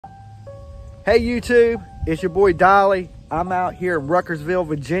Hey YouTube, it's your boy Dolly. I'm out here in Ruckersville,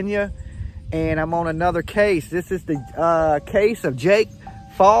 Virginia, and I'm on another case. This is the case of Jake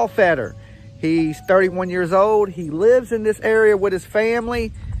Fahlfeder. He's 31 years old. He lives in this area with his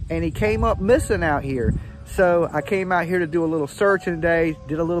family, and he came up missing out here. So I came out here to do a little searching today,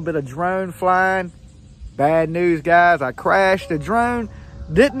 did a little bit of drone flying. Bad news, guys. I crashed the drone,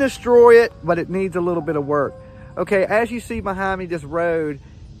 didn't destroy it, but it needs a little bit of work. Okay, as you see behind me, this road,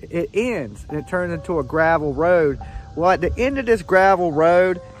 it ends and it turns into a gravel road. Well, at the end of this gravel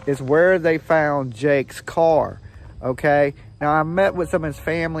road is where they found Jake's car. Okay, now I met with some of his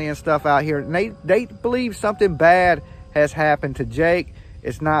family and stuff out here, and they believe something bad has happened to Jake.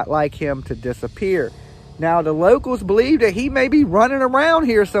 It's not like him to disappear. Now the locals believe that he may be running around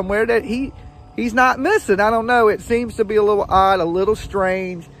here somewhere, that he's not missing. I don't know, it seems to be a little odd, a little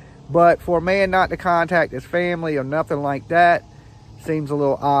strange, but for a man not to contact his family or nothing like that seems a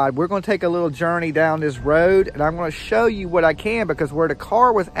little odd. We're going to take a little journey down this road, and I'm going to show you what I can, because where the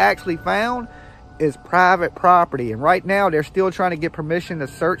car was actually found is private property, and right now they're still trying to get permission to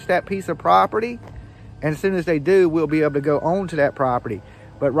search that piece of property, and as soon as they do, we'll be able to go on to that property.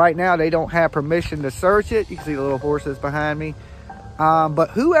 But right now they don't have permission to search it. You can see the little horses behind me. But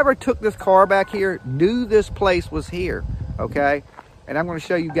whoever took this car back here knew this place was here, okay? And I'm going to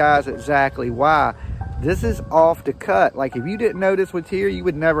show you guys exactly why. This is off the cut. Like, if you didn't know this was here, you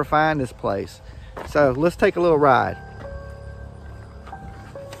would never find this place. So let's take a little ride.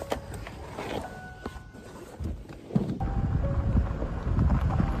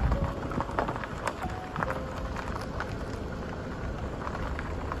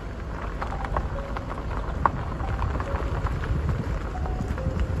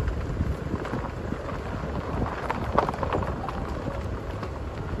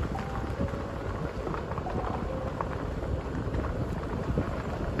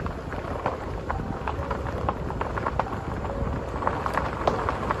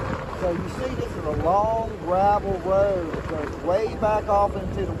 So you see, this is a long gravel road that goes way back off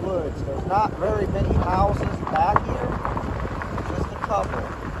into the woods. There's not very many houses back here, just a couple.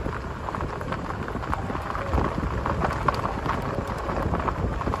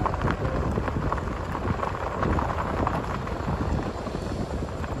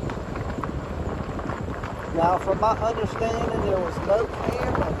 Now, from my understanding, there was no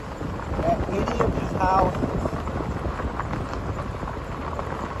cameras at any of these houses.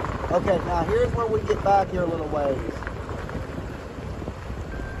 Okay, now here's where we get back here a little ways.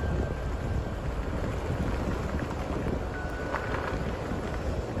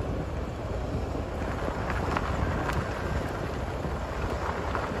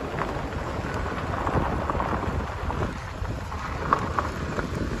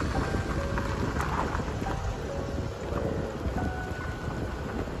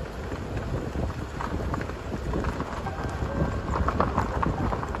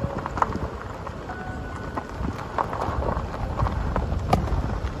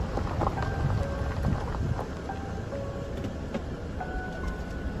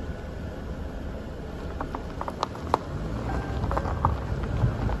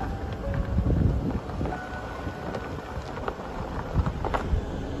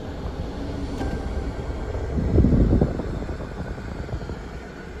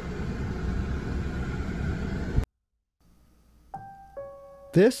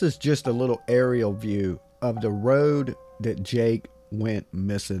 This is just a little aerial view of the road that Jake went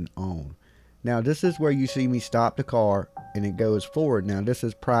missing on. Now this is where you see me stop the car and it goes forward. Now this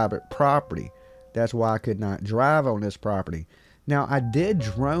is private property. That's why I could not drive on this property. Now I did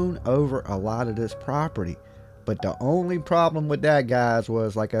drone over a lot of this property, but the only problem with that, guys,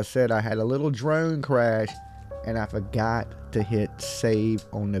 was, like I said, I had a little drone crash and I forgot to hit save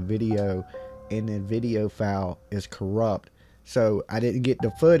on the video, and the video file is corrupt. So I didn't get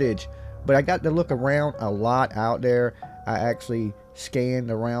the footage, but I got to look around a lot out there. I actually scanned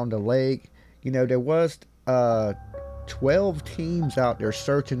around the lake. You know, there was 12 teams out there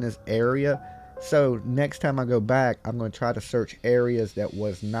searching this area. So next time I go back, I'm going to try to search areas that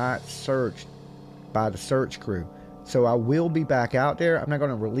was not searched by the search crew. So I will be back out there. I'm not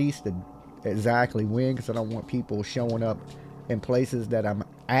going to release the exactly when, because I don't want people showing up in places that I'm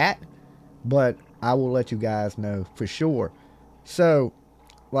at, but I will let you guys know for sure. So,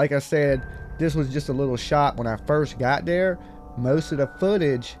 like I said, this was just a little shot when I first got there. Most of the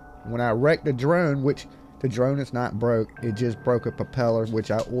footage, when I wrecked the drone, which the drone is not broke, it just broke a propeller, which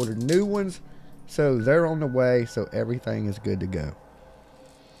I ordered new ones. So they're on the way, so everything is good to go.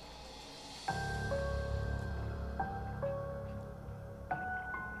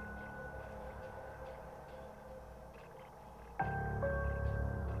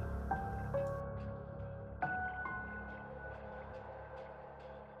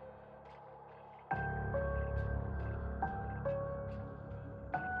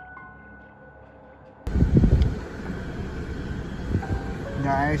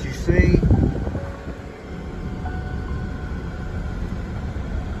 Now, as you see,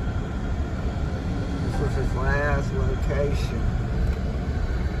 this was his last location.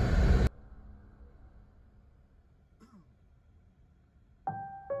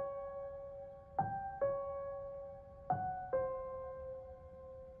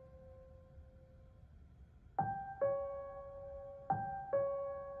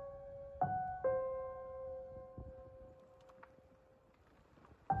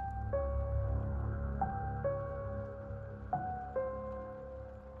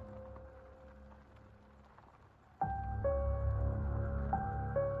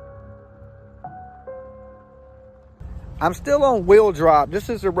 I'm still on Wheel Drop. This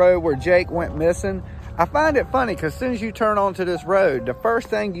is the road where Jake went missing. I find it funny because as soon as you turn onto this road, the first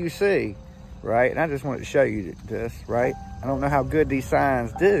thing you see, right? And I just wanted to show you this, right? I don't know how good these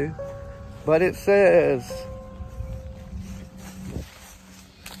signs do, but it says,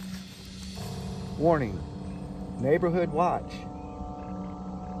 warning, neighborhood watch.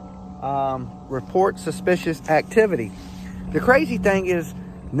 Report suspicious activity. The crazy thing is,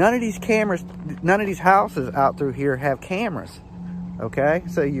 none of these cameras, none of these houses out through here have cameras, okay?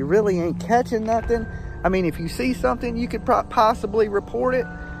 So you really ain't catching nothing. I mean, if you see something, you could possibly report it,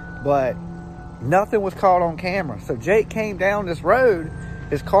 but nothing was caught on camera. So Jake came down this road,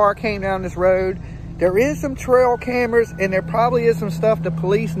 his car came down this road. There is some trail cameras, and there probably is some stuff the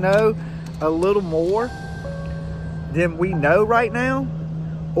police know a little more than we know right now,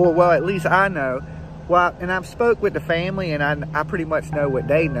 or well, at least I know. Well, and I've spoke with the family, and I pretty much know what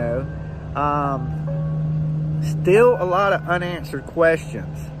they know. Still a lot of unanswered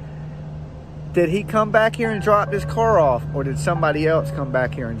questions. Did he come back here and drop this car off, or did somebody else come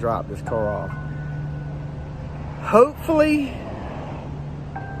back here and drop this car off? Hopefully,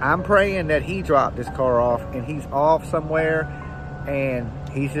 I'm praying that he dropped this car off and he's off somewhere and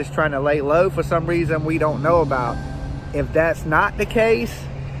he's just trying to lay low for some reason we don't know about. If that's not the case,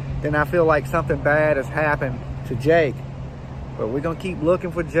 then I feel like something bad has happened to Jake. But we're gonna keep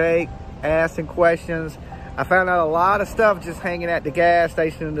looking for Jake, asking questions. I found out a lot of stuff just hanging at the gas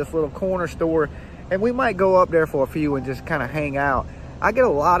station in this little corner store, and we might go up there for a few and just kind of hang out. I get a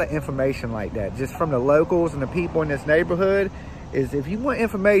lot of information like that just from the locals and the people in this neighborhood. Is if you want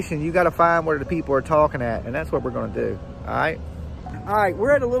information, you got to find where the people are talking at, and that's what we're gonna do. All right,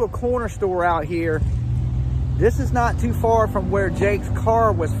 we're at a little corner store out here. This is not too far from where Jake's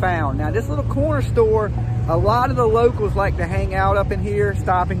car was found. Now, this little corner store, a lot of the locals like to hang out up in here,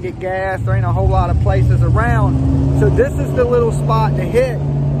 stop and get gas. There ain't a whole lot of places around. So this is the little spot to hit.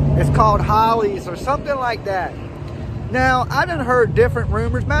 It's called Holly's or something like that. Now, I done heard different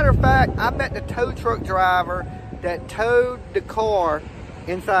rumors. Matter of fact, I met the tow truck driver that towed the car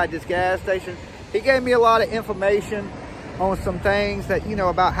inside this gas station. He gave me a lot of information on some things that, you know,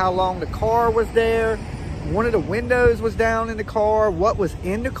 about how long the car was there. One of the windows was down in the car, what was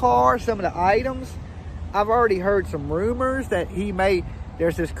in the car, some of the items. I've already heard some rumors that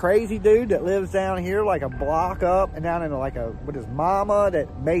there's this crazy dude that lives down here like a block up and down in with his mama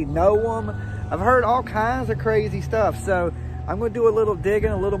that may know him. I've heard all kinds of crazy stuff. So I'm gonna do a little digging,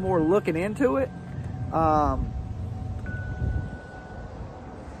 a little more looking into it.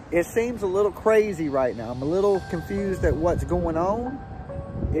 It seems a little crazy right now. I'm a little confused at what's going on.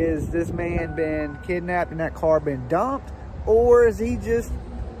 Is this man been kidnapped and that car been dumped? Or is he just,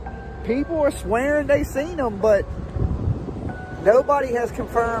 people are swearing they seen him, but nobody has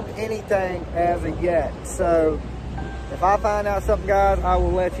confirmed anything as of yet. So if I find out something, guys, I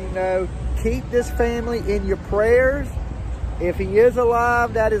will let you know. Keep this family in your prayers. If he is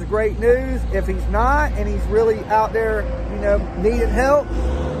alive, that is great news. If he's not, and he's really out there, you know, needing help,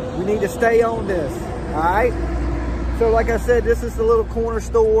 we need to stay on this, all right? So like I said, this is the little corner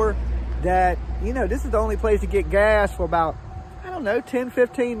store that, you know, this is the only place to get gas for about, I don't know, 10,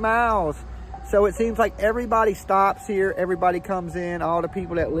 15 miles. So it seems like everybody stops here. Everybody comes in, all the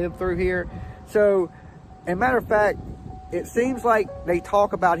people that live through here. So, as a matter of fact, it seems like they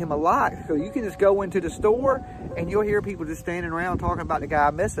talk about him a lot. So you can just go into the store and you'll hear people just standing around talking about the guy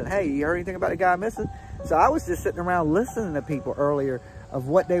missing. Hey, you heard anything about the guy missing? So I was just sitting around listening to people earlier of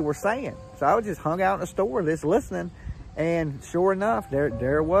what they were saying. So I was just hung out in the store just listening. And sure enough, there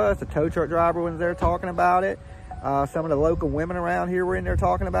it was. The tow truck driver was there talking about it. Some of the local women around here were in there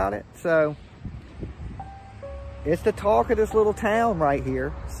talking about it. So it's the talk of this little town right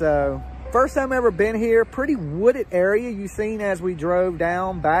here. So first time I've ever been here. Pretty wooded area. You seen as we drove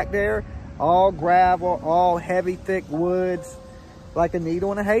down back there. All gravel, all heavy, thick woods. Like a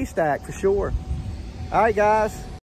needle in a haystack for sure. All right, guys.